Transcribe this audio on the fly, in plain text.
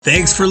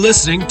Thanks for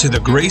listening to the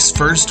Grace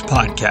First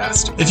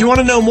podcast. If you want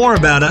to know more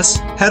about us,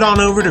 head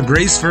on over to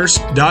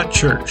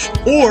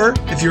gracefirst.church. Or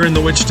if you're in the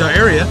Wichita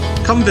area,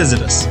 come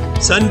visit us.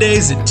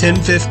 Sundays at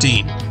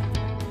 10:15.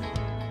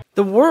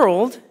 The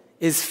world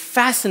is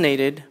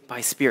fascinated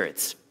by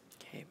spirits.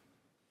 Okay.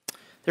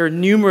 There are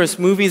numerous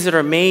movies that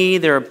are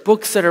made. There are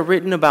books that are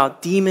written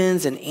about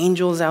demons and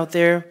angels out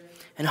there.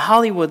 And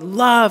Hollywood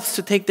loves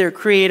to take their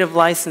creative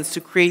license to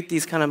create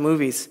these kind of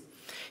movies.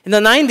 In the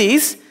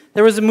 90s,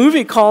 there was a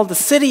movie called The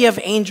City of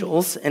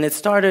Angels, and it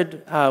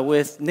started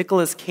with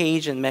Nicolas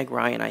Cage and Meg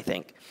Ryan, I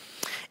think.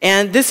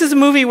 And this is a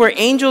movie where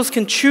angels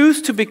can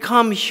choose to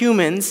become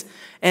humans,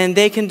 and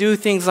they can do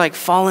things like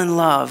fall in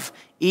love,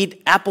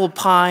 eat apple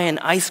pie and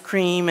ice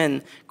cream,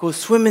 and go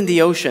swim in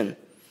the ocean.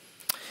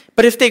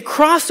 But if they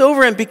crossed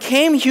over and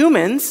became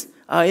humans,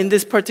 in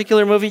this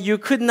particular movie, you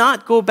could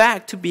not go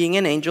back to being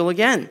an angel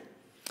again.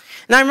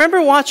 And I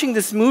remember watching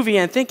this movie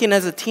and thinking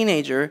as a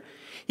teenager,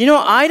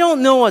 I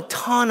don't know a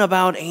ton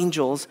about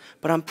angels,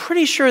 but I'm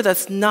pretty sure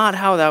that's not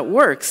how that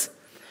works.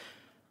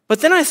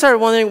 But then I started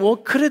wondering, well,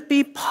 could it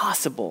be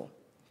possible?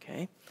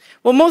 Okay.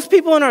 Well, most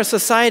people in our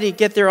society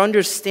get their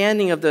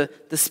understanding of the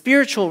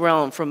spiritual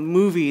realm from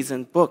movies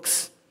and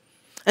books.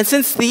 And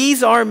since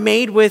these are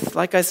made with,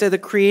 like I said, the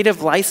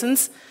creative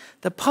license,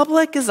 the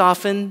public is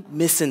often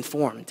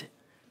misinformed.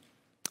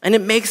 And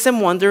it makes them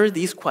wonder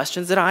these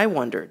questions that I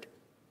wondered.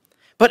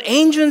 But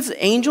angels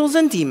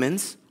and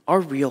demons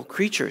are real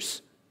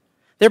creatures.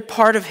 They're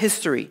part of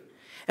history.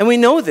 And we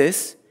know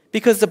this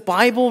because the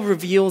Bible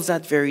reveals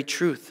that very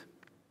truth.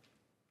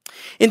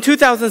 In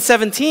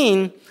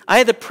 2017, I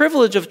had the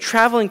privilege of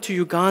traveling to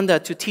Uganda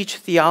to teach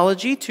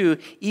theology to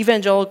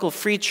Evangelical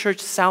Free Church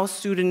South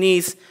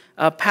Sudanese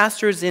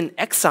pastors in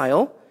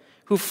exile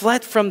who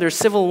fled from their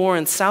civil war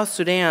in South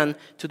Sudan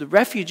to the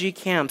refugee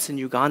camps in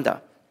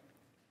Uganda.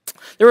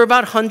 There were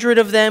about 100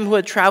 of them who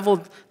had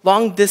traveled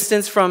long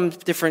distance from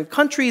different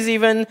countries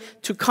even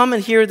to come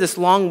and hear this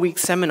long week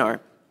seminar.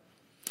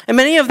 And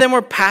many of them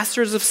were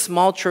pastors of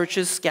small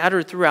churches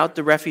scattered throughout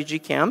the refugee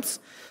camps.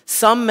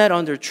 Some met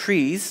under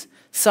trees,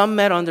 some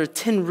met under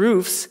tin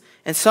roofs,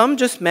 and some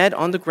just met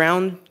on the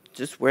ground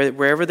just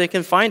wherever they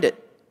can find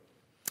it.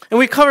 And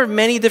we covered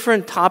many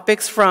different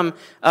topics from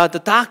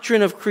the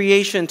doctrine of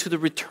creation to the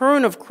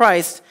return of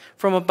Christ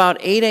from about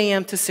 8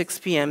 a.m. to 6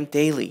 p.m.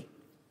 daily.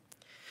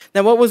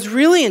 Now, what was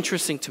really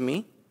interesting to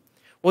me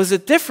was the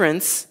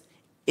difference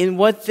in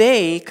what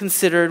they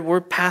considered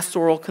were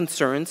pastoral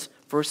concerns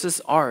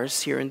versus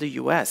ours here in the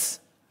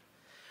U.S.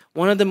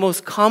 One of the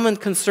most common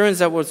concerns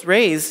that was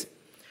raised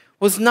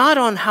was not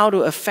on how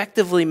to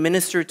effectively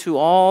minister to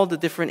all the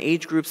different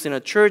age groups in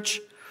a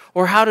church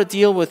or how to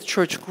deal with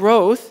church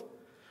growth,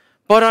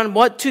 but on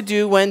what to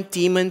do when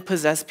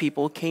demon-possessed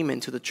people came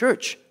into the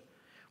church,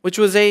 which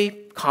was a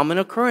common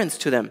occurrence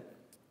to them.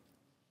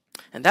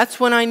 And that's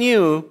when I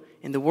knew,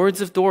 in the words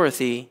of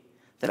Dorothy,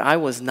 that I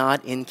was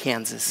not in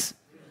Kansas.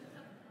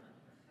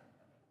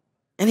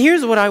 And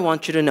here's what I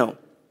want you to know.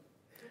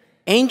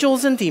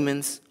 Angels and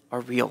demons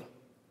are real.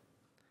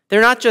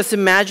 They're not just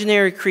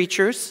imaginary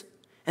creatures,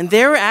 and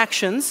their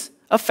actions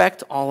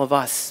affect all of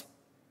us.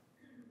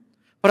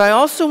 But I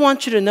also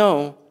want you to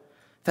know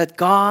that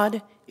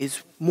God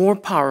is more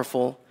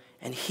powerful,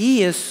 and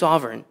He is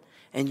sovereign,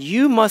 and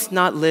you must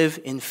not live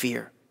in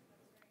fear.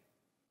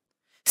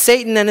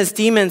 Satan and his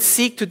demons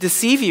seek to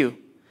deceive you.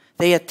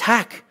 They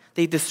attack,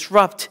 they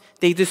disrupt,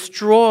 they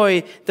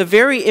destroy the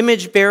very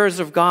image bearers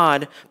of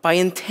God by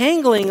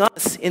entangling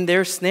us in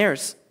their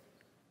snares.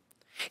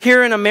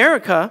 Here in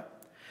America,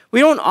 we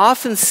don't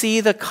often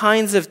see the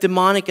kinds of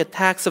demonic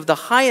attacks of the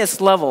highest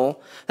level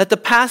that the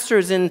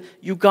pastors in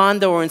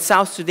Uganda or in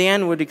South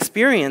Sudan would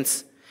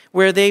experience,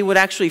 where they would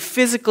actually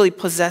physically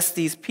possess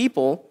these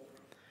people.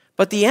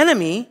 But the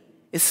enemy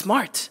is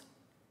smart.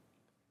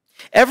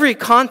 Every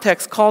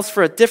context calls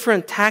for a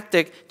different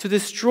tactic to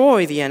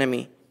destroy the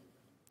enemy.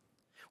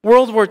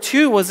 World War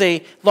II was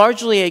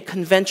largely a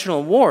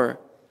conventional war,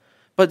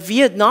 but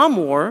Vietnam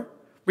War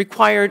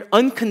required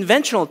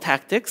unconventional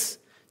tactics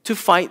to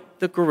fight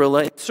the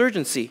guerrilla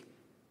insurgency.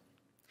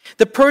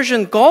 The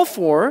Persian Gulf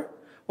War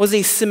was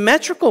a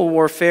symmetrical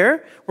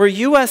warfare where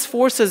U.S.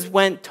 forces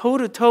went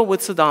toe-to-toe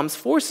with Saddam's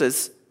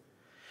forces.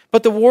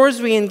 But the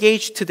wars we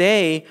engage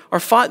today are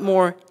fought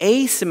more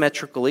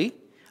asymmetrically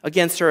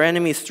against our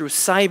enemies through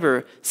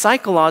cyber,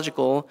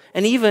 psychological,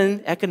 and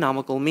even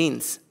economical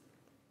means.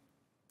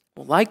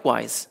 Well,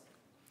 likewise,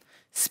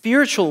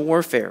 spiritual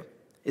warfare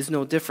is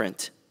no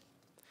different.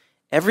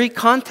 Every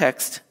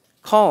context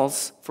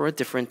calls for a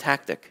different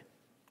tactic.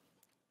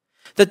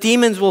 The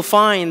demons will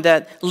find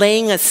that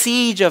laying a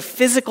siege of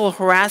physical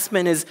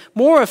harassment is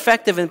more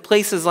effective in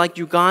places like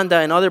Uganda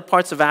and other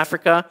parts of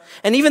Africa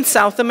and even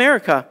South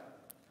America.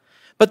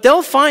 But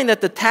they'll find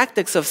that the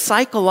tactics of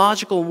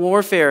psychological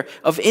warfare,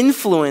 of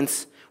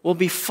influence, will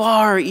be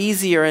far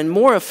easier and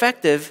more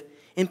effective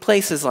in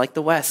places like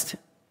the West.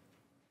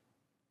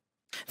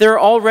 There are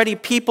already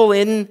people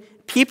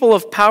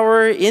of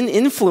power in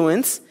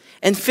influence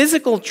and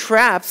physical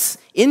traps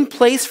in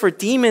place for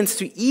demons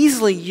to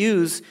easily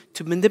use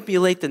to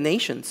manipulate the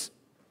nations.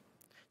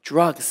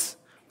 drugs,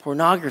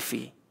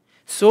 pornography,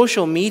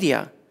 social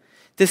media,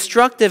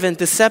 destructive and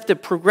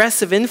deceptive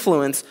progressive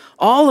influence,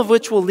 all of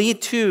which will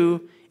lead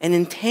to an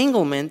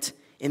entanglement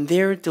in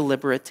their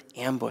deliberate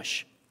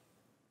ambush.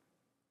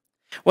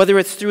 Whether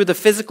it's through the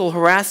physical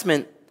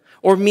harassment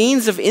or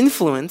means of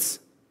influence,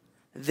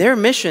 their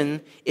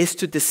mission is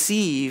to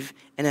deceive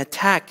and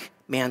attack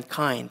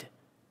mankind.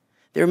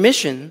 Their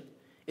mission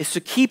is to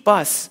keep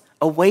us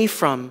away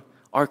from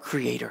our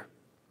Creator.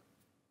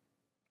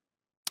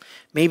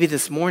 Maybe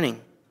this morning,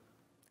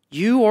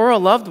 you or a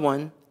loved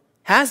one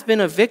has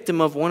been a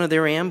victim of one of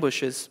their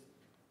ambushes.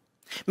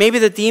 Maybe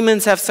the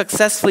demons have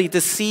successfully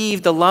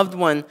deceived a loved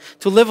one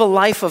to live a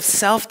life of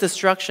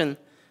self-destruction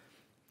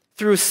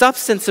through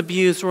substance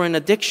abuse or an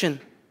addiction.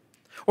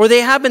 Or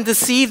they have been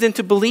deceived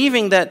into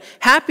believing that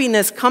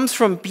happiness comes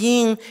from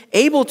being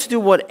able to do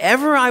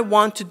whatever I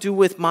want to do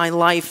with my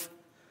life.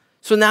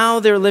 So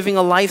now they're living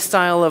a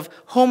lifestyle of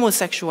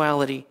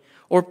homosexuality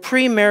or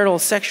premarital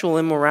sexual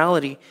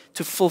immorality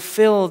to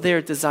fulfill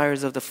their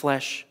desires of the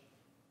flesh.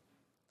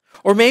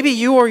 Or maybe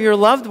you or your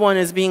loved one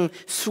is being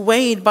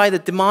swayed by the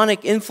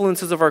demonic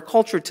influences of our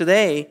culture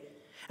today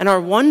and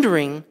are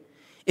wondering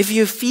if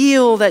you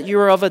feel that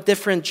you're of a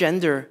different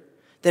gender,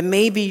 then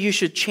maybe you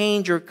should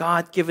change your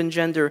God-given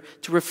gender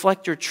to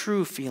reflect your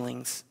true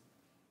feelings.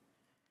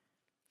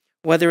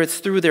 Whether it's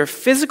through their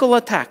physical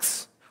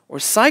attacks or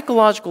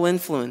psychological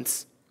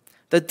influence,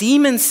 the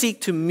demons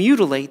seek to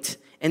mutilate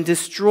and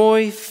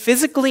destroy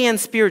physically and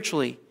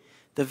spiritually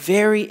the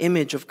very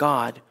image of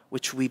God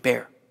which we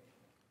bear.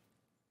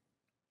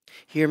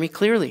 Hear me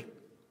clearly.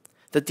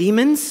 The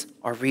demons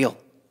are real.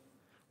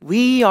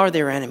 We are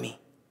their enemy.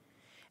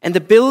 And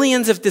the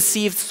billions of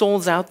deceived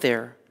souls out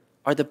there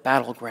are the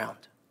battleground.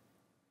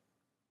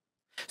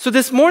 So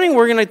this morning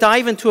we're going to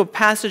dive into a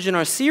passage in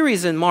our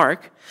series in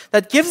Mark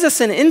that gives us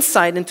an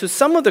insight into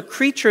some of the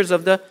creatures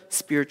of the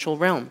spiritual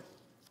realm.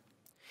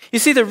 You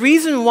see, the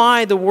reason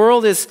why the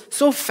world is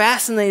so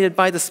fascinated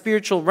by the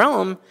spiritual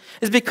realm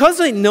is because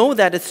they know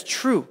that it's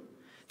true.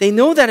 They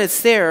know that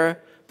it's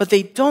there, but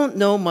they don't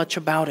know much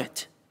about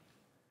it.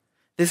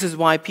 This is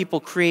why people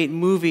create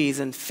movies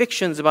and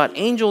fictions about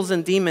angels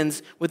and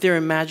demons with their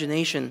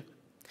imagination.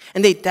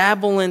 And they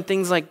dabble in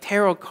things like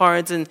tarot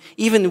cards and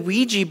even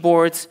Ouija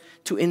boards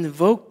to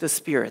invoke the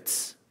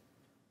spirits.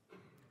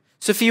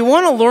 So if you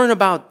want to learn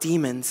about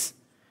demons,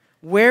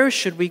 where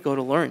should we go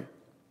to learn?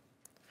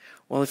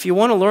 Well, if you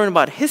want to learn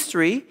about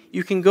history,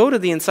 you can go to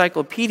the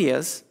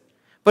encyclopedias.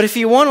 But if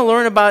you want to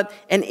learn about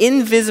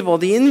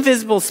the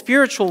invisible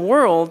spiritual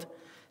world,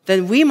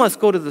 then we must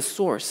go to the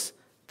source,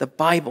 the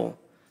Bible,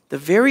 the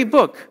very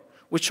book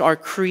which our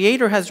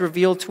Creator has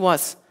revealed to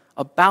us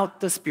about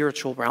the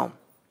spiritual realm.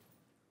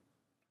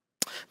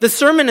 The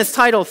sermon is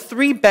titled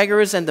 3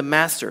 Beggars and the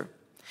Master.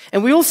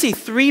 And we will see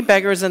 3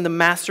 beggars and the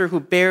master who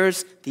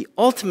bears the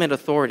ultimate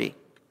authority.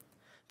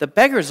 The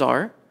beggars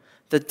are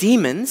the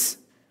demons,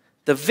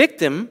 the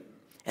victim,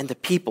 and the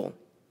people.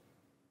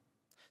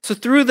 So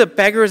through the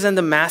beggars and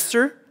the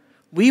master,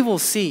 we will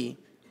see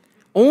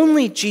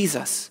only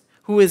Jesus,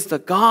 who is the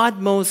God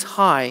Most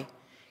High,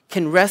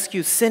 can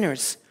rescue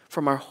sinners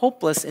from our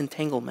hopeless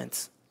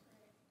entanglements.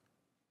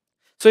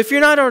 So if you're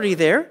not already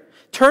there,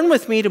 turn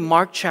with me to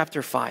Mark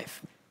chapter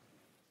 5.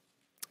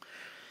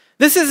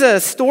 This is a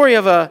story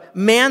of a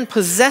man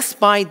possessed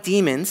by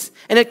demons,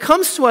 and it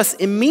comes to us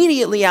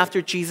immediately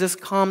after Jesus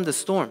calmed the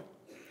storm.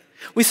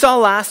 We saw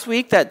last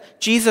week that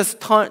Jesus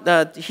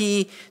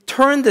he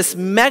turned this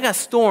mega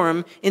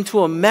storm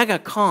into a mega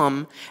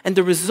calm, and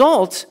the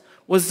result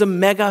was the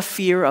mega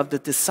fear of the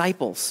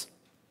disciples.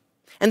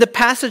 And the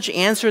passage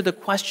answered the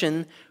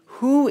question,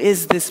 who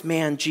is this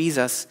man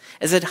Jesus?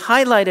 As it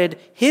highlighted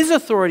his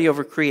authority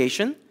over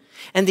creation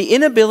and the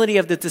inability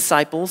of the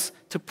disciples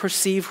to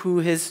perceive who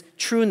his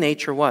true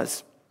nature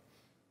was.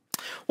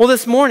 Well,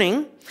 this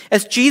morning,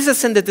 as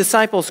Jesus and the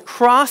disciples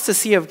cross the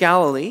Sea of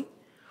Galilee,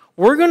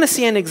 we're going to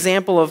see an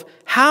example of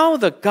how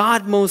the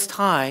God Most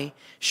High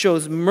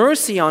shows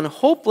mercy on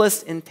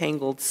hopeless,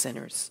 entangled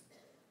sinners.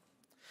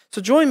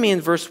 So join me in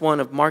verse 1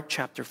 of Mark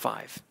chapter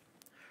 5.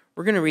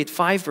 We're going to read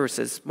 5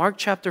 verses. Mark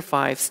chapter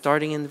 5,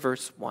 starting in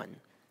verse 1.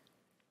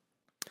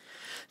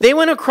 They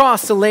went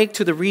across the lake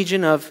to the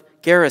region of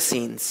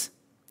Gerasenes.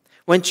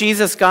 When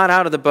Jesus got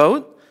out of the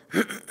boat,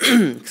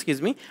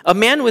 a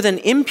man with an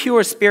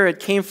impure spirit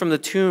came from the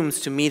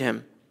tombs to meet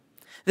him.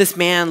 This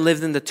man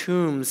lived in the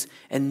tombs,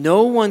 and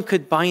no one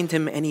could bind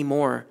him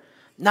anymore,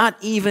 not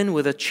even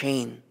with a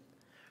chain.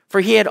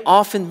 For he had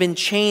often been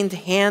chained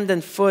hand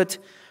and foot,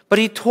 but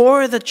he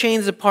tore the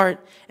chains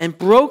apart and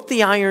broke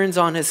the irons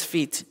on his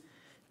feet.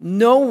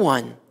 No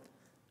one,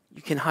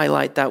 you can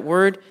highlight that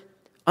word,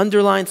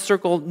 underline,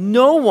 circle,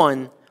 no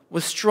one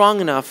was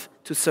strong enough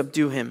to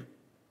subdue him.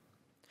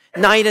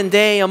 Night and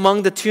day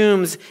among the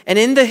tombs and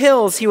in the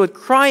hills, he would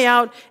cry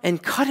out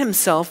and cut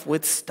himself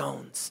with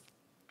stones.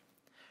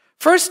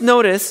 First,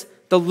 notice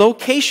the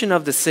location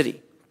of the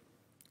city,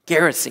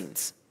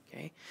 Gerasenes.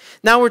 Okay?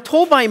 Now, we're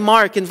told by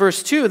Mark in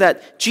verse 2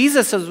 that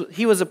Jesus,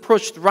 he was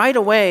approached right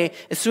away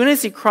as soon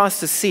as he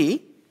crossed the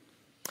sea.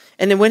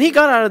 And then when he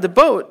got out of the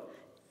boat,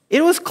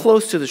 it was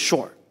close to the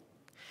shore.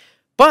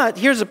 But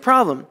here's the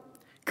problem.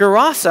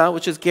 Gerasa,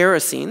 which is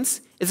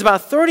Gerasenes, is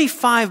about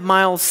 35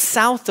 miles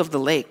south of the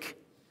lake.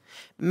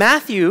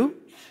 Matthew,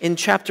 in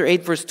chapter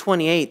 8, verse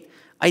 28,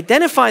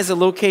 identifies the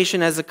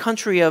location as the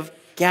country of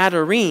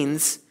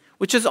Gadarenes,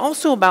 which is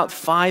also about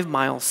 5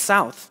 miles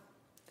south.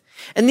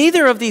 And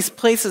neither of these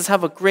places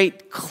have a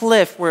great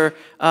cliff or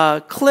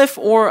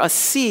a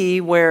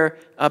sea where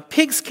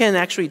pigs can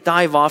actually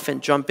dive off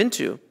and jump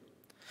into.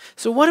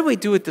 So what do we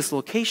do with this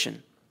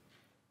location?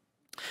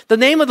 The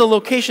name of the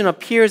location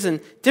appears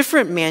in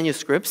different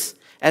manuscripts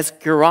as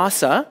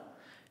Gerasa,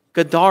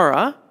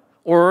 Gadara,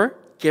 or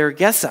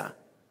Gergesa,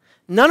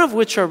 none of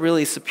which are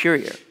really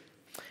superior.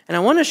 And I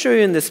want to show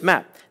you in this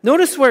map.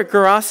 Notice where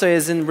Gerasa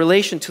is in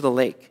relation to the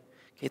lake.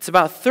 It's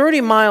about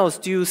 30 miles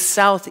due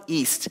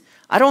southeast.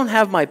 I don't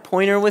have my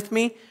pointer with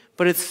me,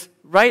 but it's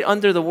right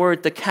under the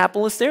word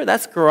Decapolis there.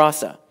 That's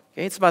Gerasa.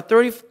 Okay, it's about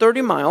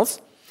 30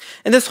 miles.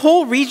 And this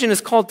whole region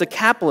is called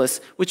Decapolis,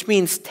 which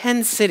means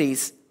 10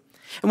 cities.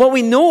 And what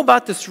we know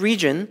about this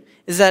region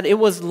is that it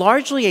was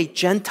largely a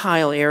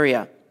Gentile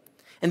area.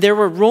 And there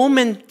were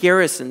Roman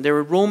garrison, there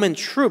were Roman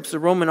troops, the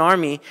Roman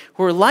army,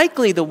 who were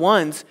likely the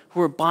ones who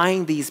were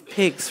buying these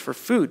pigs for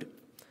food.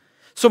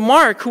 So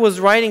Mark, who was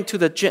writing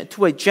to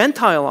a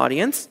Gentile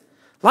audience,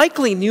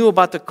 likely knew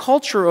about the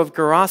culture of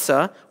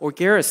Gerasa or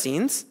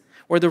Gerasenes,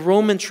 where the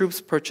Roman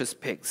troops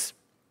purchased pigs.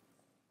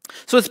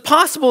 So it's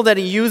possible that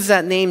he used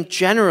that name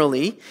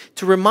generally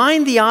to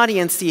remind the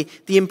audience the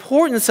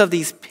importance of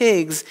these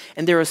pigs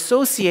and their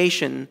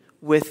association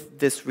with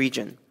this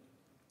region.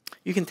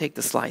 You can take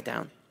the slide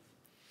down.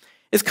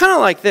 It's kind of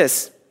like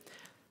this.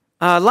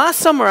 Last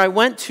summer, I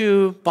went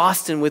to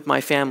Boston with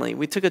my family.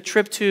 We took a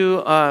trip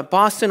to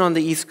Boston on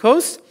the East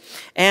Coast,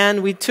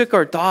 and we took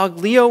our dog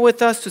Leo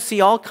with us to see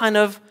all kind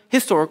of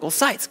historical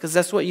sites, because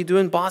that's what you do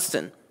in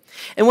Boston.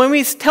 And when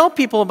we tell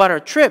people about our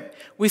trip,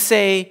 we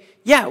say,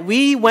 yeah,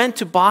 we went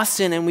to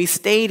Boston and we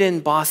stayed in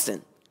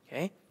Boston.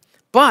 Okay?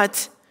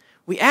 But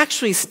we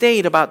actually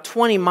stayed about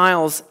 20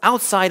 miles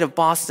outside of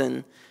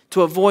Boston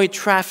to avoid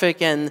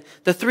traffic and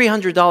the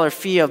 $300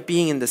 fee of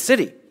being in the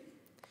city.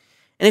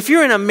 And if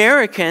you're an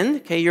American,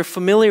 okay, you're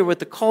familiar with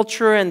the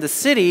culture and the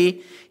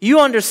city, you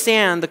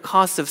understand the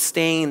cost of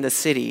staying in the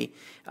city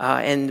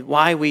and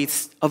why we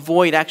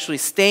avoid actually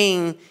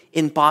staying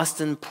in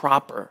Boston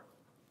proper.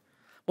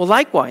 Well,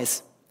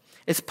 likewise,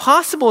 it's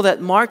possible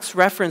that Mark's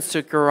reference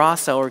to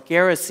Gerasa or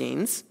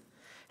Gerasenes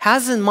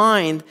has in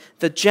mind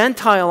the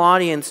Gentile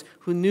audience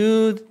who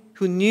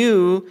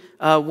knew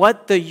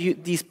what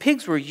these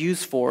pigs were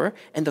used for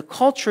and the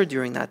culture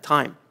during that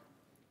time.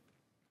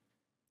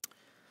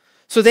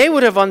 So they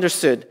would have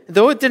understood,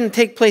 though it didn't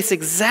take place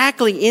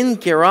exactly in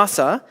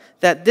Gerasa,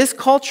 that this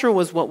culture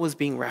was what was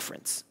being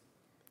referenced.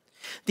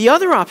 The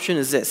other option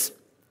is this,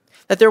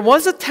 that there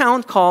was a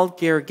town called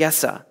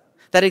Gergesa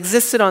that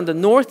existed on the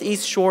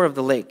northeast shore of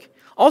the lake,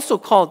 also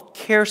called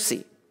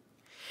Kersi.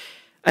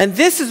 And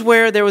this is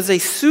where there was a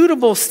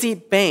suitable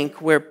steep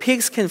bank where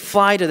pigs can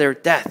fly to their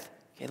death.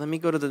 Okay, let me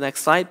go to the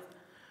next slide.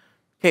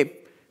 Okay,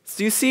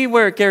 so you see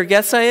where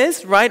Gergesa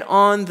is? Right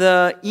on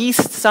the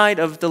east side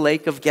of the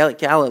Lake of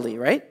Galilee,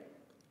 right?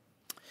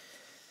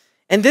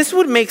 And this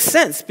would make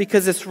sense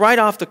because it's right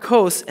off the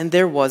coast and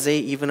there was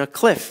even a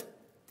cliff.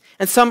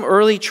 And some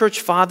early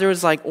church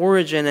fathers like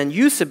Origen and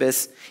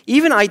Eusebius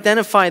even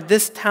identified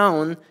this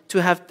town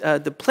to have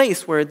the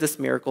place where this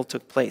miracle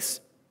took place.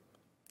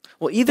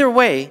 Well, either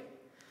way,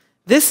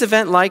 this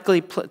event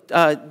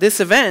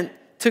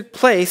took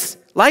place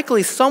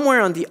likely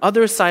somewhere on the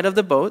other side of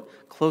the boat,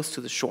 close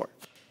to the shore.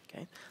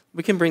 Okay,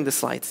 we can bring the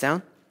slides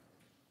down.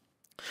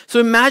 So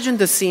imagine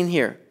the scene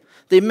here.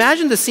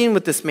 Imagine the scene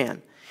with this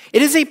man.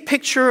 It is a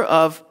picture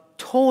of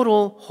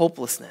total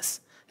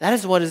hopelessness. That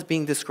is what is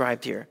being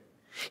described here.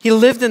 He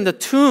lived in the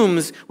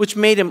tombs, which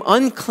made him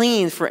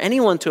unclean for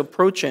anyone to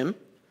approach him.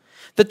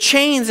 The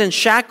chains and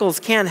shackles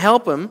can't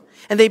help him,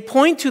 and they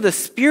point to the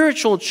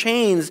spiritual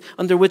chains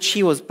under which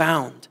he was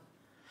bound.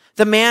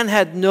 The man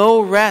had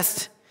no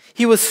rest.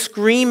 He was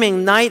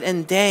screaming night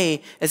and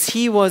day as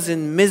he was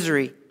in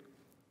misery.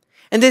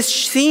 And this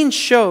scene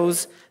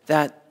shows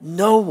that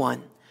no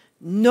one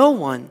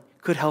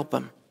could help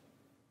him.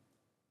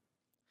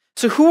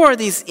 So who are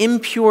these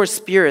impure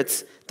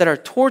spirits that are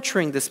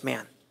torturing this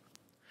man?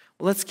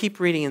 Well, let's keep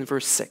reading in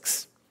verse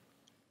 6.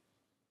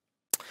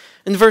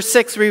 In verse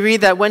 6, we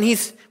read that when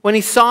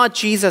he saw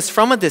Jesus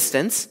from a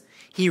distance,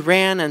 he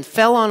ran and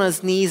fell on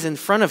his knees in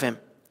front of him.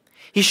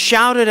 He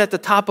shouted at the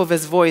top of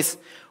his voice,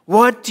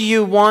 "What do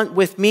you want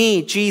with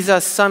me,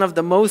 Jesus, Son of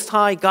the Most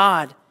High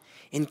God?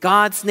 In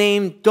God's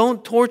name,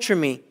 don't torture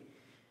me."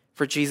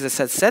 For Jesus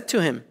had said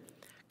to him,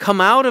 "Come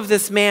out of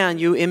this man,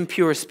 you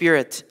impure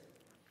spirit."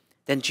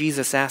 Then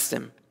Jesus asked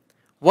him,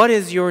 "What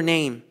is your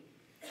name?"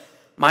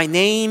 "My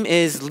name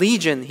is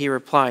Legion," he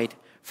replied,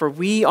 "for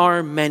we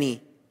are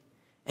many."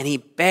 And he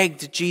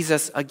begged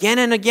Jesus again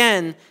and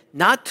again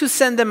not to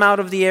send them out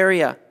of the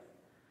area.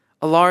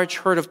 A large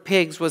herd of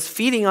pigs was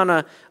feeding on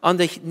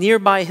the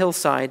nearby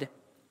hillside.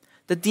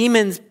 The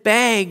demons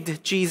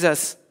begged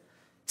Jesus,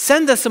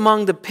 "Send us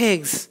among the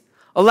pigs.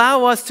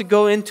 Allow us to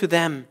go into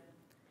them."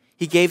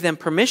 He gave them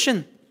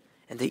permission,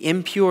 and the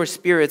impure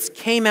spirits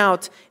came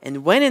out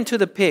and went into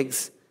the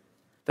pigs.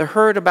 The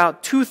herd,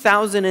 about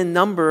 2,000 in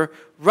number,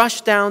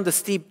 rushed down the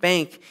steep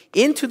bank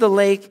into the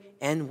lake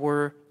and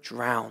were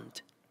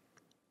drowned.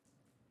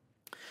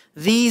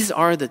 These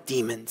are the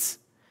demons.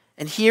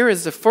 And here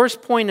is the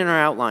first point in our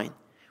outline.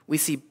 We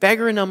see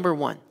beggar number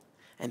one.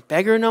 And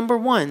beggar number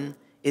one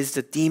is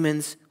the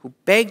demons who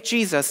begged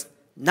Jesus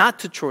not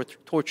to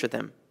torture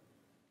them.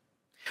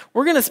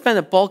 We're going to spend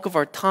a bulk of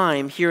our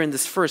time here in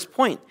this first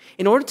point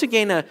in order to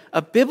gain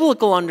a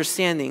biblical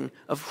understanding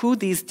of who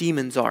these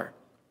demons are.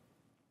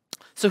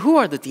 So who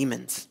are the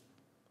demons?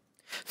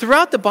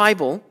 Throughout the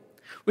Bible,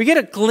 we get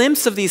a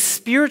glimpse of these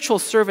spiritual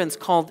servants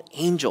called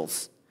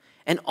angels.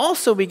 And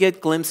also we get a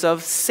glimpse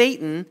of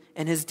Satan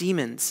and his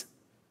demons.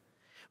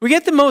 We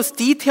get the most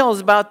details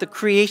about the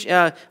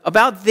creation,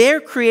 about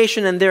their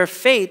creation and their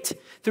fate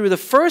through the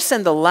first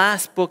and the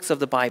last books of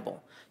the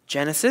Bible,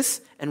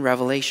 Genesis and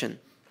Revelation.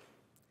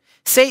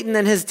 Satan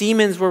and his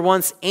demons were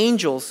once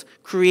angels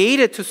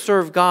created to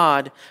serve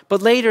God,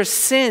 but later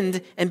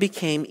sinned and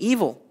became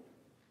evil.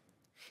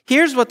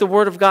 Here's what the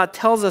Word of God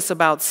tells us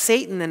about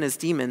Satan and his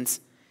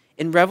demons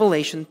in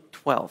Revelation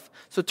 12.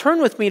 So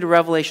turn with me to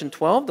Revelation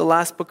 12, the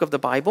last book of the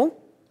Bible.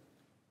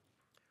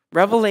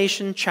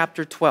 Revelation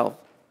chapter 12.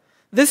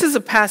 This is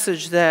a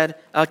passage that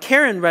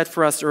Karen read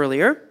for us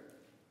earlier.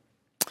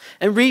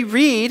 And we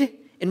read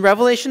in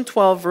Revelation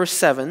 12, verse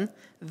 7,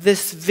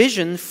 this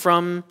vision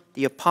from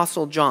the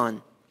Apostle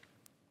John.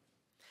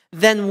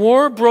 "Then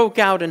war broke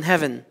out in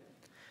heaven.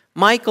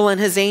 Michael and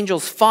his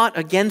angels fought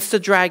against the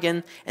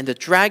dragon, and the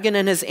dragon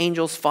and his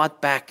angels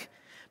fought back.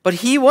 But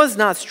he was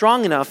not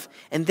strong enough,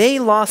 and they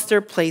lost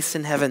their place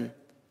in heaven.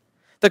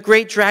 The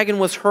great dragon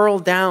was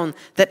hurled down,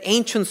 that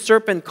ancient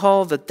serpent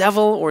called the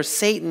devil or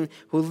Satan,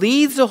 who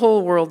leads the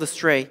whole world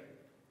astray.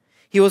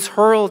 He was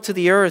hurled to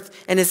the earth,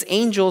 and his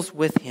angels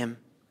with him."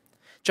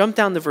 Jump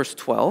down to verse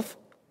 12.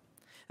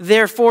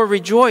 "Therefore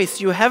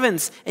rejoice, you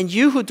heavens, and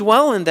you who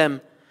dwell in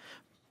them."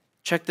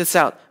 Check this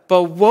out.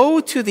 "But woe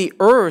to the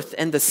earth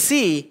and the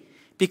sea,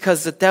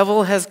 because the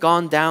devil has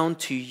gone down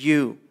to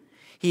you.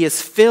 He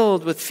is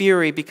filled with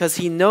fury because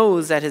he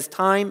knows that his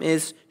time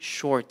is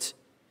short."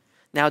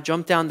 Now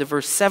jump down to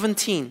verse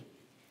 17.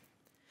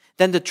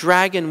 "Then the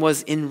dragon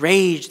was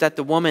enraged at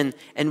the woman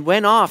and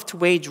went off to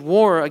wage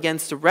war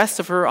against the rest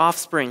of her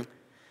offspring,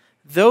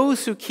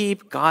 those who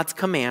keep God's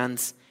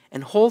commands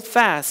and hold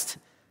fast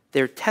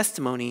their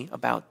testimony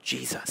about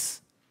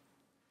Jesus."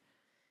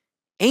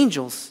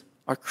 Angels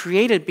are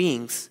created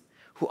beings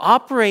who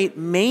operate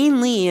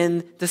mainly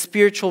in the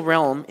spiritual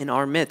realm in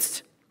our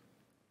midst.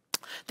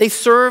 They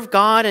serve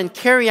God and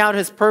carry out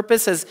his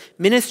purpose as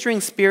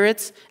ministering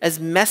spirits, as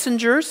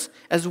messengers,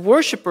 as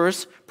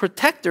worshipers,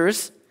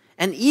 protectors,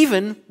 and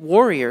even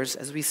warriors,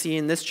 as we see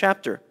in this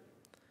chapter.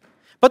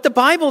 But the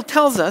Bible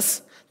tells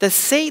us that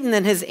Satan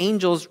and his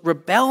angels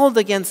rebelled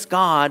against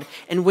God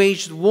and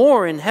waged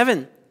war in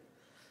heaven.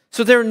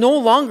 So they're no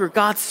longer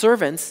God's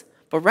servants,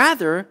 but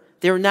rather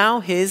they're now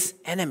his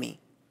enemy.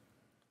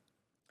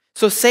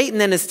 So Satan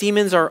and his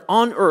demons are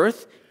on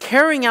earth,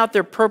 carrying out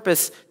their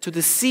purpose to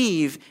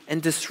deceive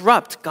and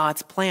disrupt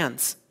God's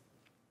plans.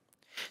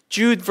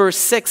 Jude verse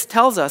 6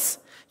 tells us,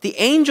 "The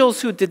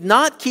angels who did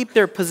not keep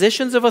their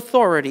positions of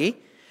authority,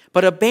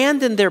 but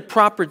abandoned their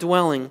proper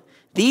dwelling,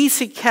 these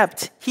he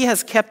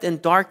has kept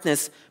in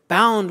darkness,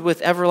 bound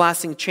with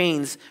everlasting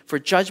chains for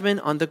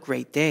judgment on the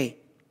great day."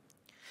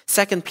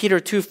 2 Peter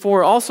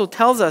 2:4 also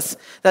tells us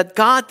that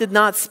God did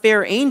not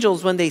spare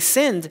angels when they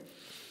sinned,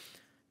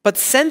 but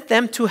sent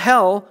them to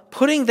hell,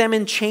 putting them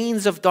in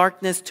chains of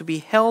darkness to be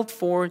held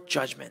for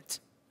judgment.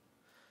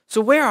 So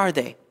where are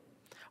they?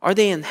 Are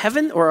they in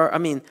heaven,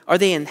 are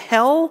they in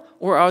hell,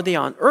 or are they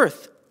on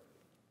earth?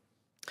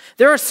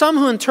 There are some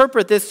who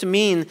interpret this to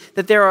mean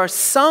that there are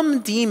some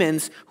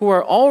demons who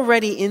are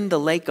already in the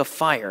lake of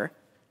fire.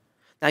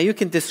 Now you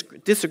can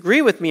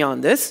disagree with me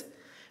on this,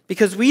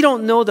 because we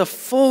don't know the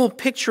full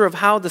picture of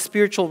how the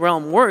spiritual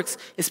realm works,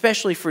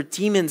 especially for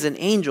demons and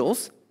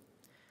angels.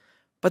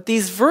 But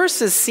these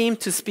verses seem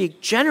to speak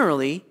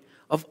generally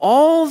of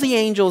all the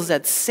angels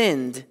that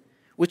sinned,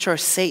 which are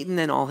Satan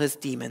and all his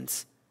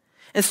demons.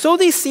 And so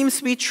this seems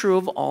to be true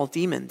of all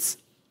demons.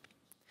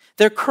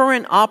 Their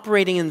current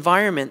operating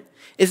environment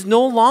is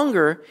no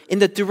longer in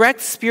the direct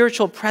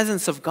spiritual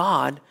presence of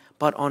God,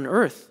 but on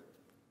earth.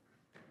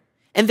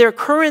 And their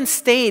current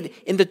state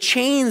in the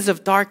chains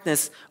of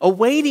darkness,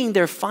 awaiting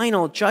their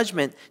final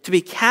judgment to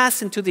be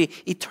cast into the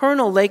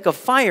eternal lake of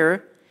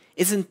fire,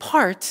 is in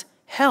part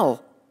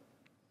hell.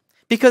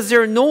 Because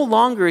they're no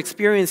longer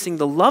experiencing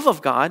the love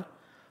of God,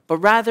 but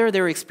rather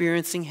they're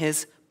experiencing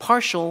his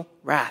partial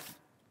wrath.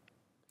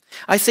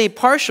 I say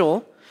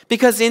partial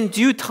because in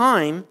due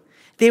time,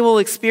 they will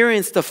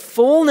experience the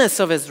fullness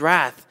of his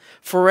wrath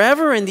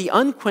forever in the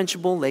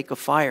unquenchable lake of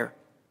fire.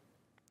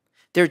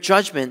 Their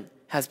judgment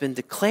has been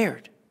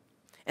declared,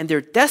 and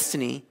their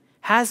destiny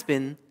has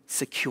been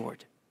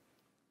secured.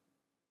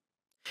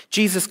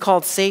 Jesus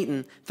called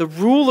Satan the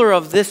ruler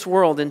of this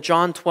world in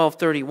John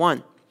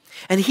 12:31.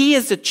 And he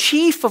is the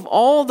chief of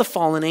all the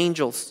fallen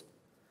angels.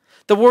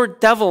 The word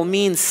devil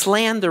means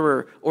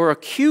slanderer or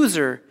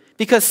accuser,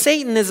 because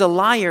Satan is a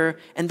liar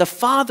and the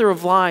father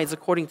of lies,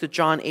 according to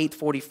John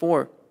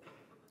 8:44.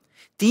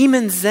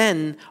 Demons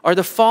then are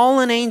the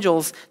fallen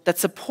angels that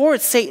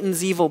support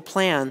Satan's evil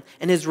plan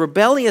and his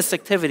rebellious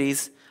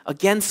activities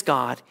against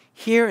God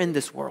here in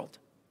this world.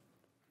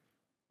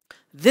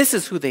 This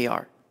is who they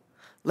are.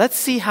 Let's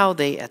see how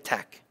they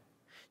attack.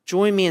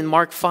 Join me in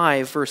Mark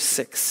 5, verse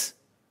 6.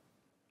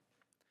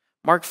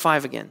 Mark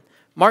 5 again.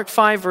 Mark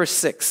 5, verse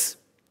 6.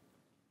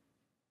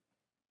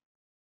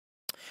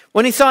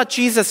 When he saw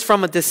Jesus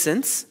from a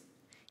distance,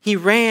 he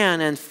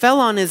ran and fell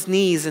on his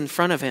knees in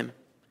front of him.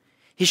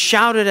 He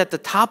shouted at the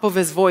top of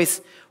his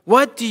voice,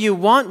 "What do you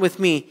want with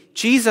me,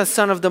 Jesus,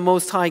 Son of the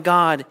Most High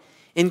God?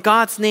 In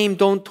God's name,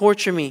 don't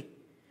torture me."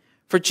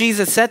 For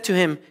Jesus said to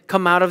him,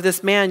 "Come out of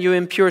this man, you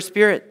impure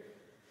spirit."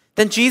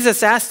 Then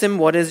Jesus asked him,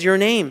 "What is your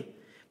name?"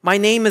 "My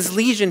name is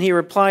Legion," he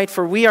replied,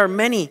 "for we are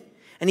many."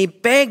 And he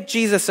begged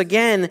Jesus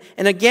again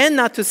and again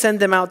not to send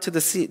them out to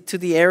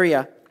the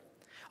area.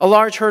 A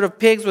large herd of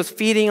pigs was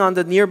feeding on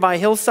the nearby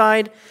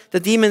hillside. The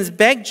demons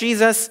begged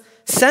Jesus,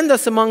 "Send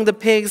us among the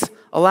pigs,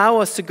 allow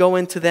us to go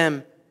into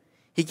them."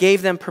 He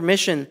gave them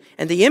permission,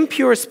 and the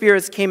impure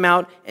spirits came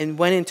out and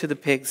went into the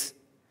pigs.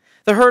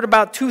 The herd,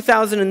 about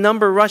 2,000 in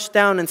number, rushed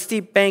down a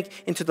steep bank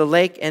into the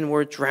lake and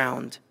were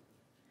drowned.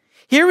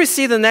 Here we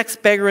see the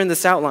next beggar in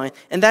this outline,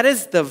 and that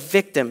is the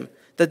victim,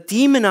 the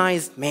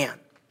demonized man.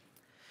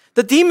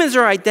 The demons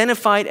are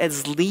identified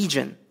as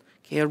legion.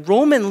 A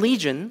Roman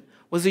legion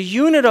was a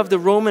unit of the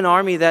Roman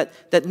army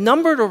that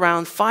numbered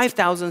around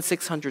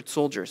 5,600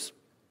 soldiers.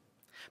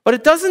 But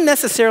it doesn't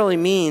necessarily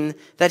mean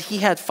that he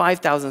had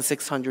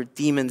 5,600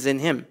 demons in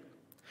him.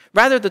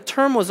 Rather, the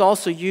term was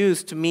also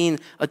used to mean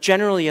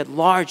generally a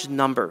large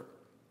number.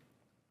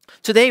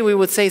 Today, we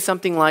would say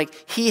something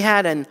like, he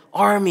had an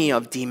army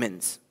of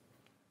demons.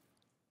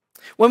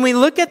 When we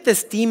look at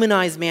this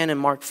demonized man in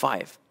Mark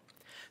 5,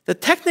 the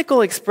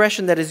technical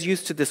expression that is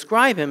used to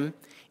describe him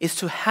is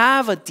to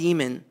have a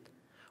demon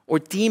or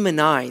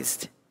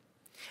demonized.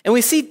 And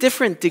we see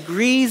different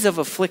degrees of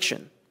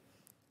affliction.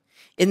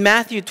 In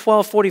Matthew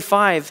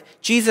 12:45,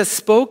 Jesus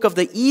spoke of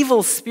the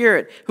evil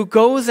spirit who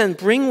goes and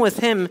brings with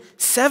him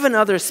 7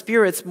 other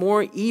spirits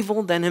more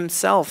evil than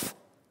himself.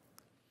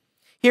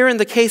 Here in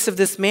the case of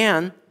this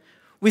man,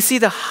 we see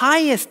the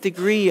highest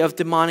degree of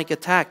demonic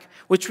attack,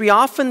 which we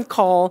often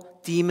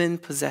call demon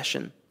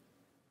possession.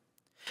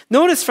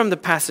 Notice from the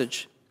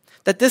passage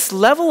that this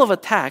level of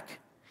attack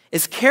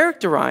is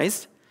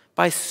characterized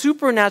by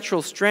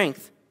supernatural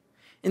strength.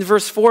 In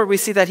verse 4, we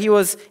see that he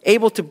was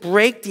able to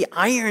break the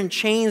iron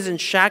chains and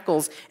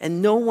shackles,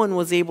 and no one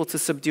was able to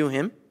subdue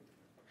him.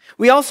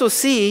 We also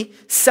see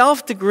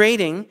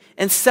self-degrading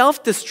and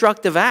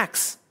self-destructive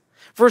acts.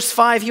 Verse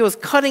 5, he was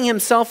cutting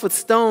himself with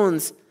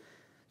stones.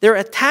 They're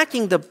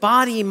attacking the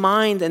body,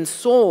 mind, and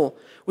soul,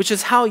 which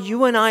is how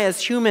you and I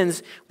as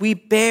humans, we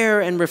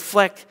bear and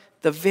reflect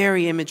the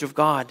very image of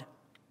God.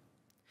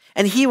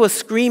 And he was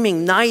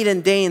screaming night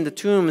and day in the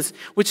tombs,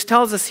 which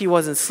tells us he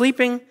wasn't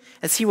sleeping,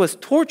 as he was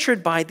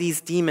tortured by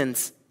these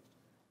demons.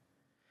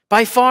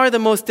 By far the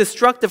most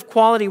destructive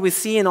quality we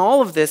see in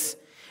all of this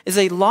is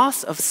a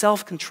loss of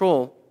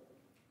self-control.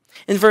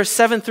 In verse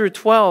 7 through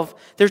 12,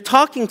 they're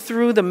talking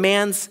through the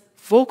man's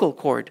vocal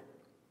cord.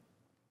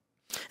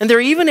 And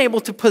they're even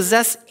able to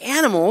possess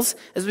animals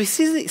as we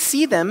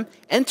see them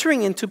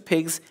entering into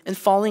pigs and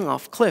falling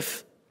off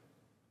cliff.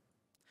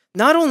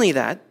 Not only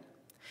that,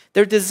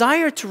 their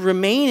desire to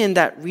remain in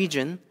that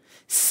region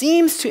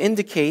seems to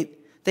indicate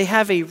they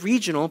have a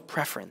regional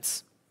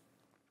preference.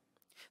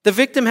 The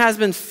victim has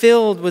been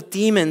filled with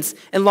demons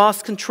and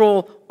lost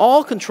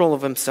all control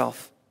of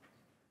himself.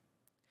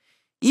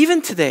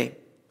 Even today,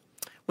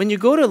 when you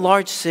go to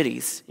large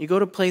cities, you go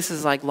to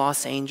places like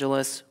Los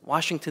Angeles,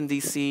 Washington,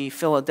 D.C.,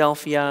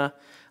 Philadelphia,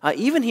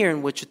 even here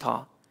in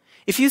Wichita,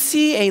 if you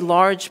see a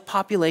large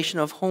population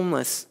of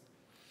homeless,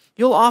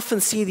 you'll often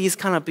see these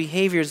kind of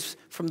behaviors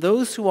from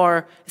those who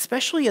are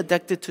especially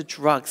addicted to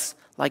drugs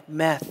like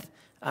meth,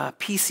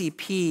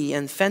 PCP,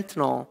 and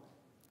fentanyl.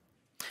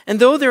 And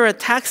though their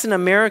attacks in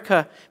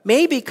America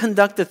may be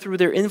conducted through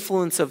their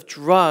influence of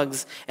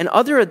drugs and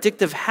other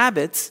addictive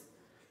habits,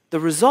 the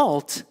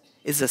result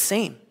is the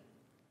same: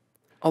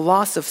 a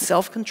loss of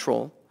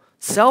self-control,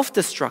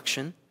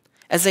 self-destruction,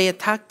 as they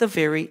attack the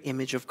very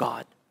image of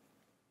God.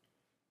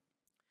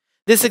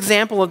 This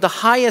example of the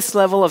highest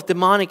level of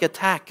demonic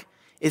attack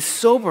is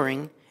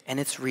sobering and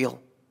it's real.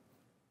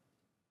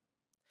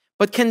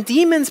 But can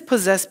demons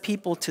possess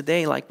people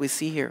today like we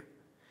see here?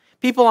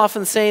 People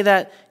often say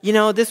that,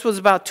 this was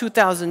about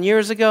 2,000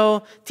 years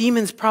ago.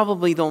 Demons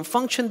probably don't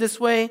function this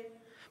way.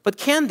 But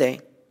can they?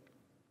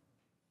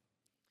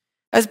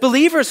 As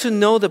believers who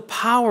know the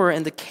power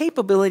and the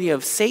capability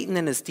of Satan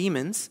and his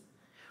demons,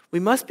 we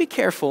must be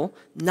careful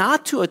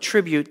not to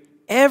attribute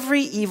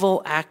every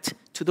evil act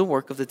to the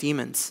work of the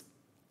demons.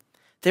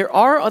 There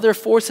are other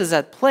forces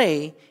at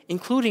play,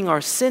 including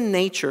our sin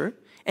nature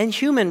and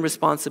human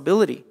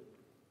responsibility.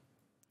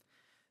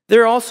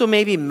 There also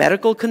may be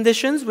medical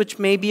conditions which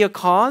may be a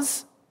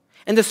cause.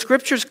 And the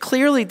scriptures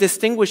clearly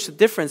distinguish the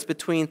difference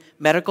between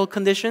medical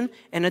condition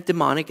and a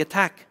demonic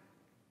attack.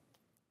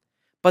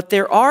 But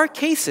there are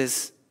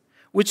cases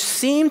which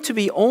seem to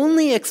be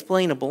only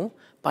explainable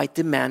by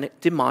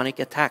demonic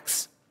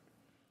attacks.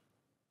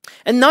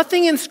 And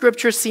nothing in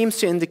Scripture seems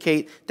to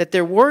indicate that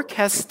their work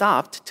has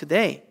stopped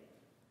today.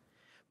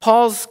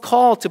 Paul's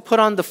call to put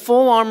on the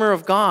full armor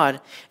of God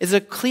is a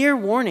clear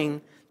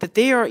warning that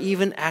they are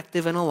even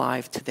active and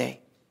alive today.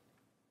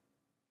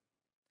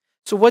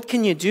 So what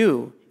can you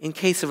do in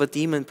case of a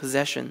demon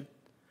possession,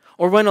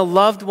 or when a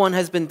loved one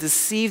has been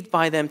deceived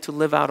by them to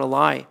live out a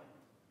lie?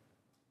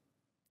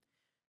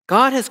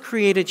 God has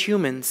created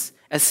humans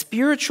as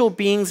spiritual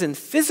beings in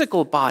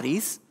physical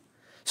bodies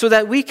so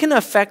that we can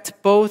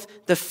affect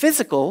both the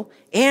physical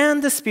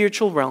and the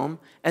spiritual realm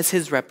as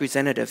His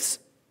representatives.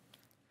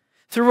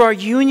 Through our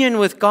union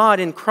with God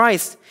in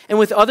Christ and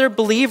with other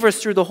believers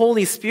through the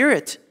Holy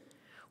Spirit,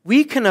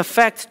 we can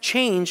affect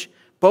change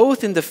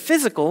both in the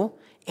physical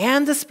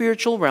and the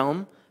spiritual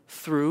realm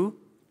through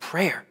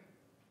prayer.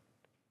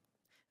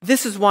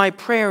 This is why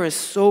prayer is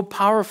so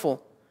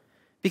powerful,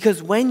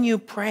 because when you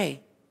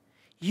pray,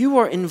 you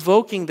are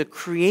invoking the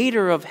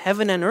Creator of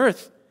heaven and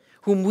earth,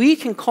 whom we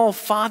can call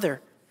Father,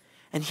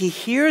 and He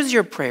hears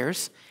your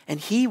prayers and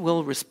He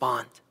will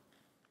respond.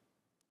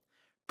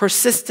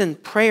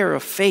 Persistent prayer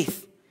of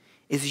faith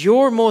is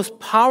your most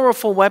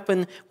powerful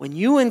weapon when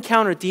you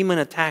encounter demon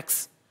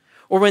attacks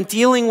or when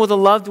dealing with a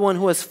loved one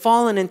who has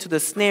fallen into the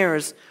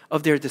snares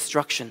of their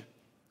destruction.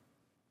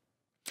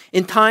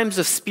 In times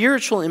of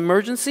spiritual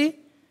emergency,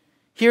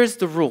 here's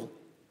the rule.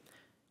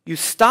 You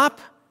stop,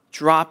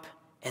 drop,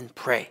 and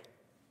pray.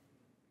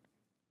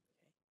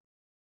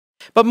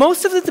 But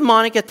most of the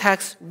demonic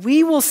attacks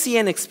we will see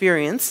and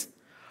experience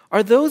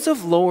are those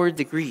of lower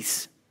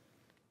degrees.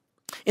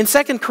 In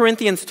 2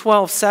 Corinthians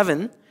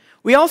 12:7,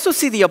 we also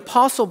see the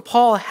Apostle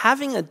Paul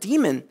having a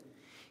demon.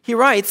 He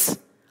writes,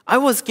 "I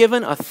was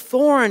given a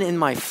thorn in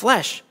my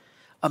flesh,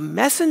 a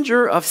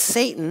messenger of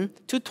Satan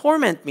to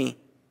torment me."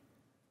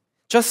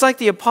 Just like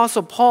the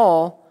Apostle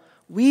Paul,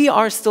 we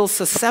are still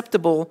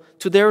susceptible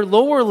to their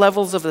lower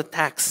levels of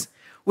attacks,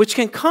 which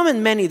can come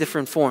in many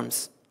different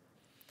forms,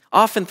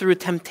 often through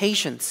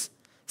temptations,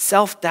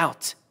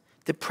 self-doubt,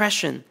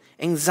 depression,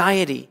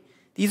 anxiety.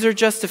 These are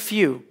just a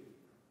few.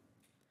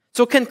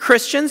 So can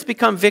Christians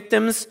become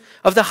victims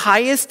of the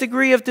highest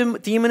degree of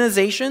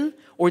demonization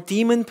or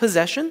demon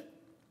possession?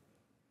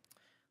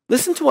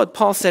 Listen to what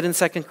Paul said in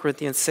 2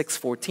 Corinthians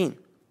 6:14.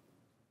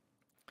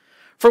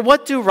 "For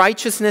what do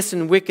righteousness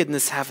and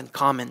wickedness have in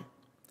common?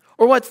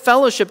 Or what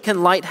fellowship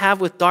can light have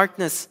with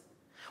darkness?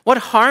 What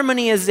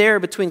harmony is there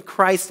between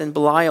Christ and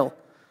Belial?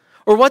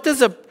 Or what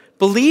does a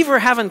believer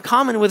have in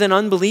common with an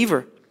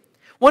unbeliever?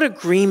 What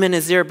agreement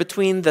is there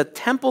between the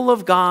temple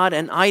of God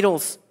and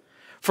idols?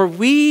 For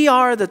we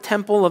are the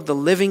temple of the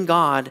living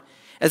God,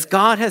 as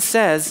God has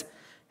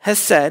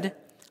said,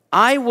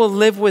 I will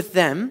live with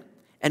them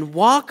and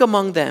walk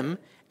among them,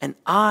 and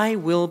I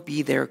will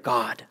be their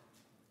God."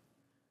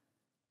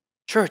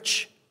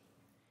 Church,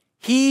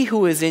 he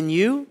who is in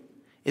you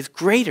is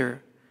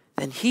greater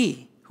than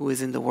he who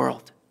is in the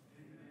world.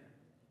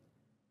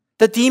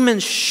 The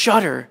demons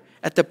shudder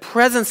at the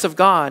presence of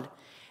God.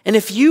 And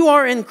if you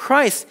are in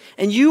Christ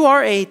and you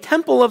are a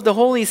temple of the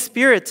Holy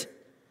Spirit,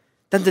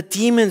 then the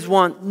demons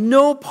want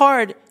no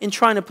part in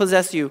trying to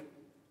possess you.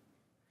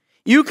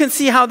 You can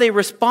see how they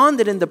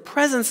responded in the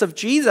presence of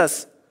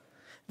Jesus.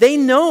 They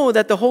know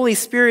that the Holy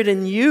Spirit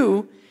in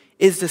you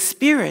is the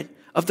Spirit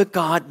of the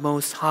God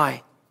Most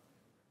High.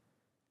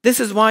 This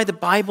is why the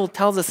Bible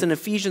tells us in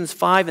Ephesians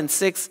 5 and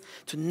 6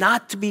 to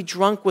not to be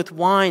drunk with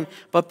wine,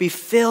 but be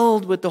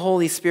filled with the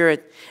Holy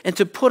Spirit, and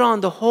to put on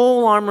the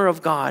whole armor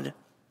of God.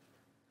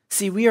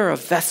 See, we are a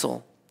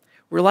vessel.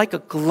 We're like a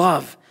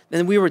glove.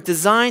 And we were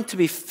designed to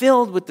be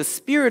filled with the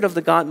Spirit of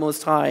the God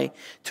Most High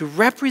to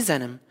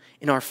represent Him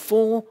in our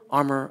full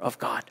armor of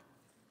God.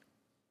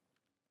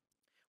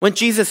 When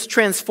Jesus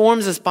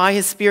transforms us by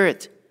His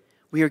Spirit,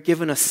 we are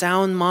given a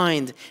sound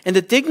mind, and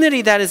the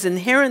dignity that is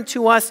inherent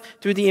to us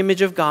through the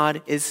image of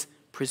God is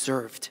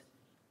preserved.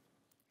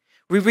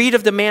 We read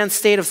of the man's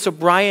state of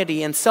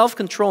sobriety and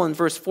self-control in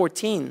verse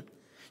 14.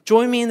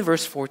 Join me in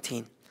verse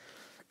 14.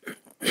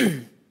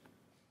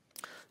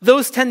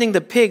 Those tending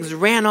the pigs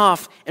ran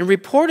off and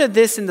reported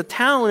this in the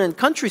town and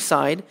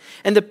countryside,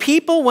 and the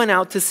people went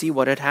out to see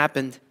what had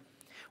happened.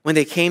 When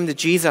they came to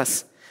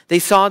Jesus, they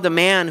saw the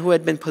man who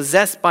had been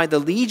possessed by the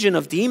legion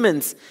of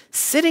demons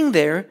sitting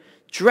there,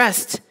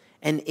 dressed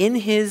and in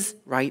his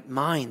right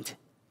mind.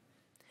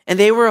 And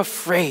they were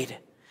afraid.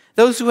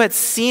 Those who had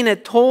seen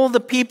it told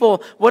the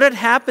people what had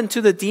happened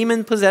to the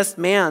demon-possessed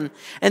man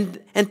and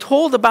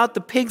told about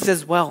the pigs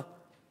as well.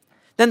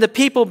 Then the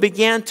people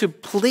began to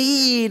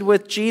plead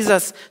with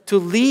Jesus to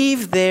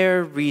leave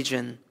their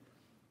region.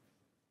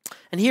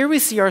 And here we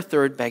see our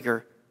third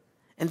beggar,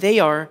 and they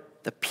are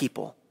the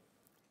people.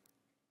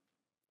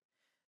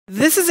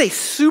 This is a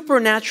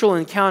supernatural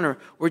encounter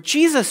where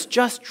Jesus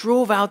just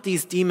drove out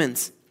these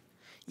demons.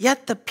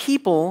 Yet the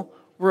people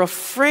were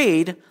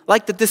afraid,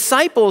 like the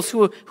disciples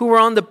who were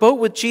on the boat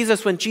with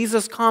Jesus when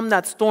Jesus calmed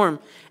that storm,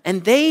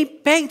 and they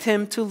begged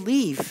him to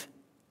leave.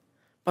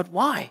 But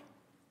why?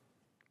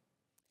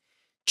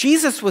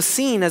 Jesus was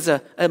seen as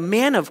a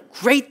man of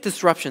great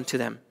disruption to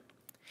them.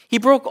 He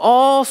broke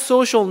all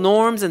social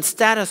norms and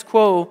status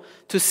quo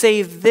to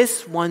save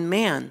this one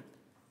man.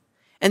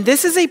 And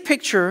this is a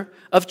picture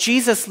of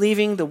Jesus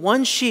leaving the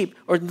one sheep,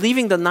 or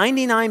leaving the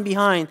 99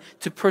 behind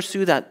to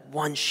pursue that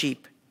one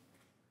sheep.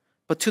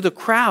 But to the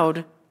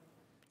crowd,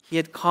 he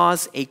had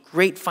caused a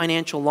great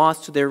financial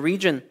loss to their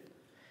region,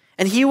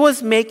 and he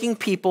was making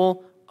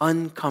people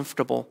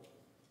uncomfortable.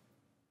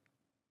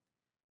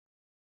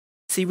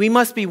 See, we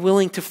must be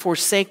willing to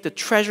forsake the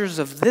treasures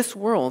of this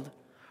world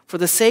for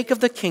the sake of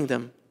the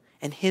kingdom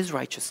and his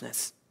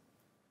righteousness.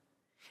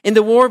 In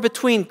the war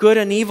between good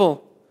and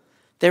evil,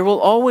 there will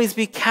always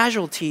be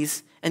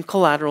casualties and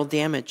collateral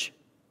damage,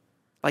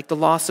 like the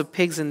loss of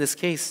pigs in this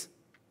case.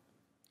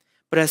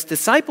 But as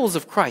disciples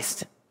of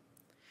Christ,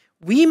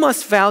 we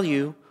must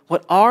value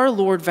what our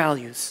Lord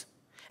values,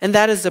 and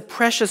that is the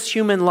precious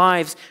human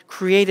lives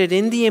created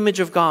in the image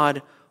of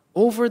God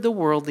over the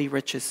worldly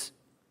riches.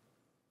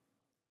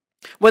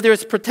 Whether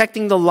it's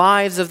protecting the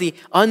lives of the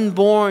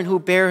unborn who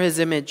bear his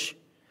image,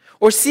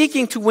 or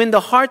seeking to win the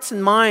hearts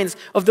and minds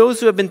of those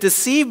who have been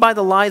deceived by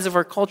the lies of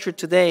our culture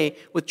today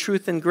with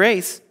truth and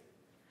grace,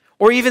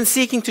 or even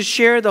seeking to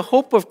share the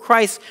hope of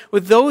Christ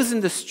with those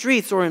in the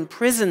streets or in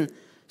prison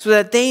so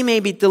that they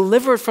may be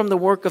delivered from the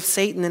work of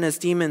Satan and his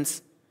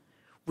demons,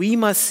 we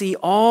must see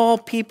all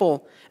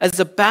people as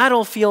a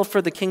battlefield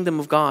for the kingdom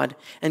of God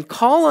and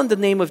call on the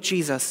name of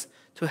Jesus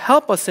to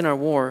help us in our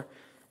war,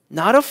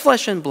 not of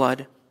flesh and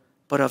blood,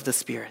 but of the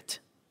Spirit.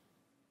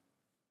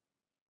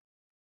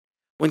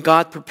 When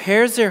God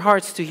prepares their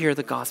hearts to hear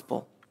the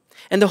gospel,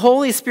 and the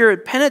Holy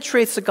Spirit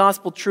penetrates the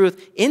gospel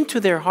truth into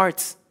their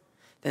hearts,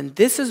 then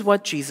this is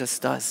what Jesus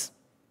does.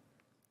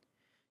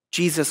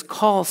 Jesus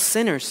calls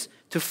sinners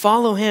to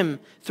follow him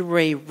through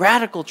a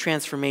radical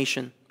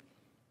transformation.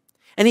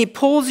 And he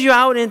pulls you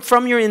out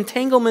from your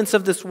entanglements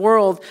of this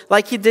world,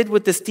 like he did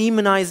with this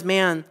demonized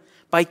man,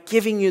 by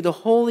giving you the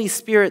Holy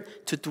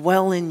Spirit to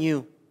dwell in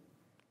you.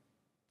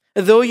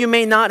 Though you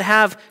may not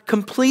have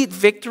complete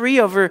victory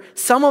over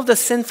some of the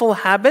sinful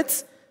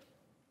habits,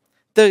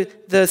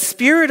 the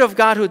Spirit of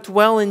God who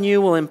dwell in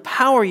you will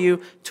empower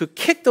you to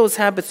kick those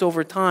habits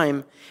over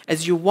time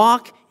as you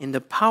walk in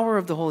the power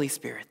of the Holy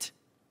Spirit.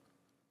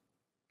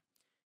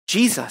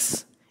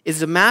 Jesus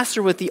is the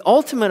master with the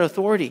ultimate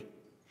authority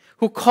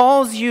who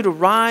calls you to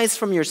rise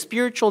from your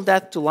spiritual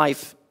death to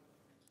life.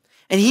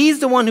 And he's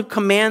the one who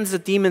commands the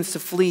demons to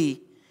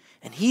flee.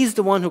 And he's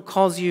the one who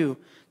calls you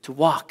to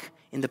walk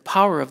in the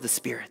power of the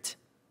Spirit.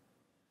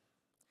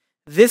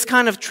 This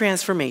kind of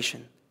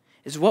transformation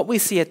is what we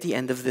see at the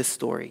end of this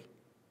story.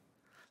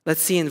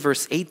 Let's see in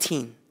verse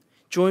 18.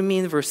 Join me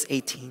in verse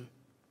 18.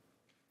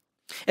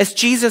 As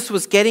Jesus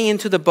was getting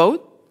into the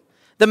boat,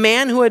 the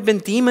man who had been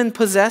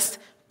demon-possessed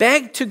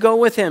begged to go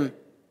with him.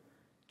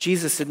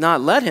 Jesus did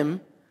not let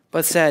him,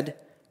 but said,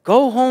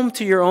 "Go home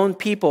to your own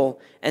people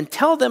and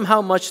tell them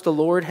how much the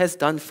Lord has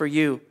done for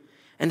you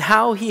and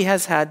how he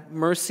has had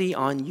mercy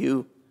on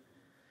you."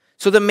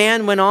 So the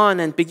man went on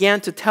and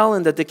began to tell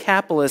in the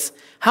Decapolis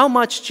how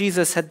much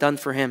Jesus had done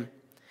for him.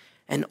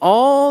 And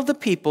all the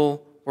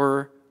people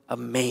were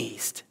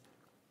amazed.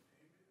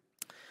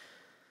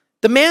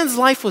 The man's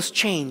life was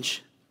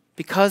changed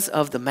because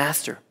of the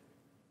master.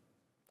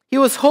 He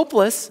was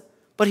hopeless,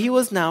 but he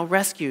was now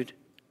rescued.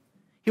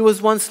 He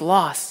was once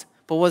lost,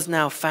 but was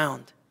now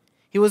found.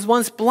 He was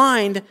once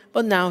blind,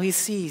 but now he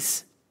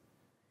sees.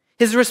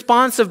 His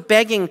response of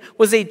begging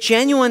was a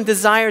genuine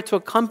desire to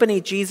accompany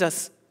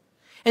Jesus.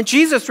 And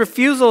Jesus'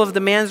 refusal of the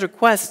man's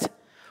request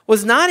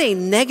was not a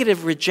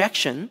negative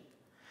rejection,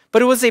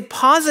 but it was a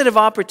positive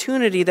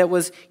opportunity that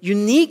was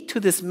unique to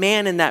this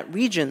man in that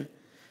region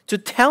to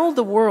tell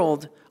the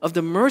world of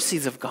the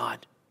mercies of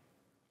God.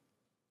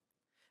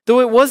 Though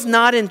it was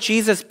not in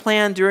Jesus'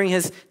 plan during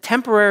his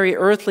temporary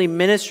earthly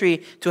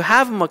ministry to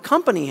have him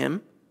accompany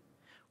him,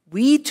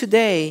 we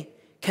today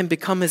can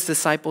become his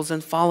disciples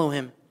and follow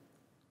him.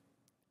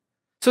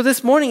 So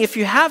this morning, if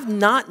you have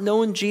not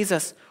known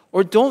Jesus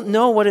or don't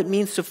know what it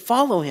means to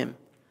follow him,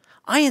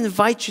 I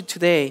invite you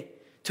today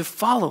to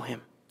follow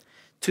him,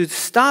 to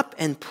stop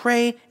and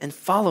pray and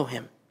follow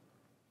him.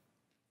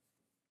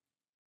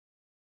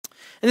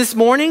 And this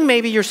morning,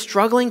 maybe you're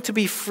struggling to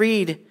be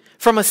freed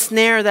from a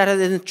snare that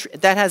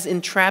has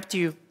entrapped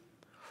you.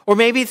 Or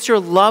maybe it's your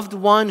loved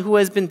one who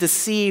has been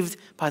deceived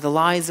by the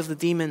lies of the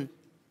demon.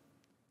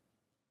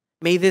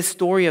 May this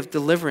story of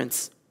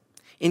deliverance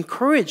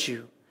encourage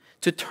you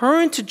to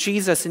turn to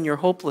Jesus in your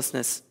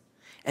hopelessness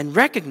and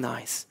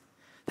recognize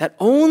that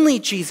only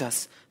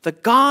Jesus, the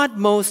God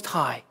Most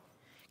High,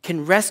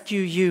 can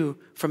rescue you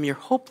from your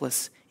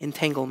hopeless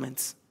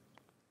entanglements.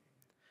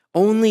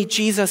 Only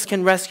Jesus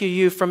can rescue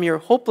you from your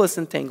hopeless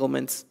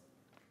entanglements.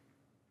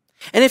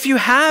 And if you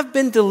have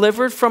been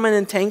delivered from an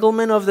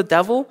entanglement of the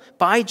devil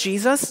by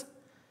Jesus,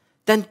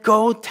 then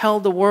go tell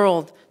the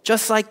world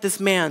just like this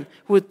man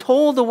who had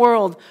told the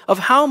world of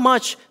how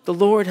much the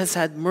Lord has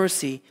had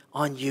mercy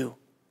on you.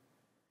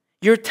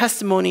 Your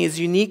testimony is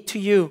unique to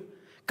you.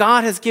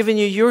 God has given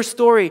you your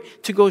story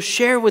to go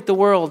share with the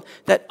world,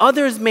 that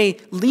others may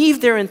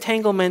leave their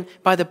entanglement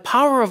by the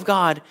power of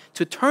God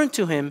to turn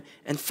to Him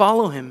and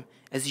follow Him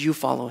as you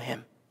follow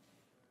Him.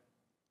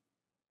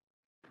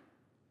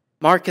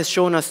 Mark has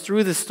shown us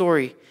through the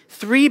story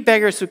 3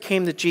 beggars who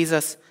came to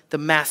Jesus, the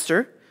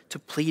Master, to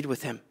plead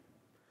with Him: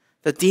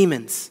 the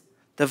demons,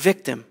 the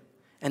victim,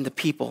 and the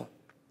people.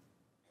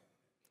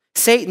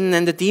 Satan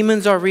and the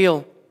demons are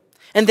real,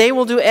 and they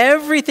will do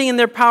everything in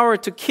their power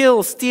to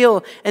kill,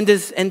 steal, and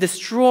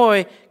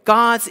destroy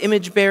God's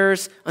image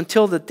bearers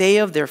until the day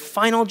of their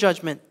final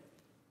judgment.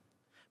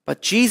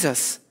 But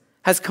Jesus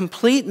has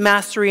complete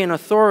mastery and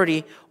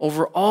authority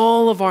over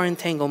all of our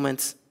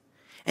entanglements,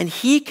 and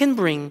He can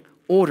bring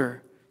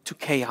order to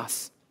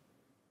chaos.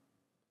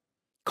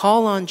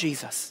 Call on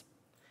Jesus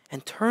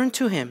and turn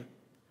to Him,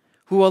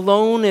 who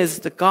alone is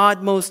the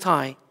God Most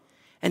High,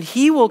 and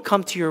He will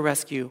come to your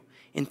rescue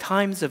in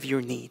times of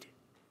your need.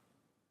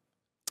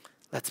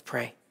 Let's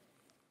pray.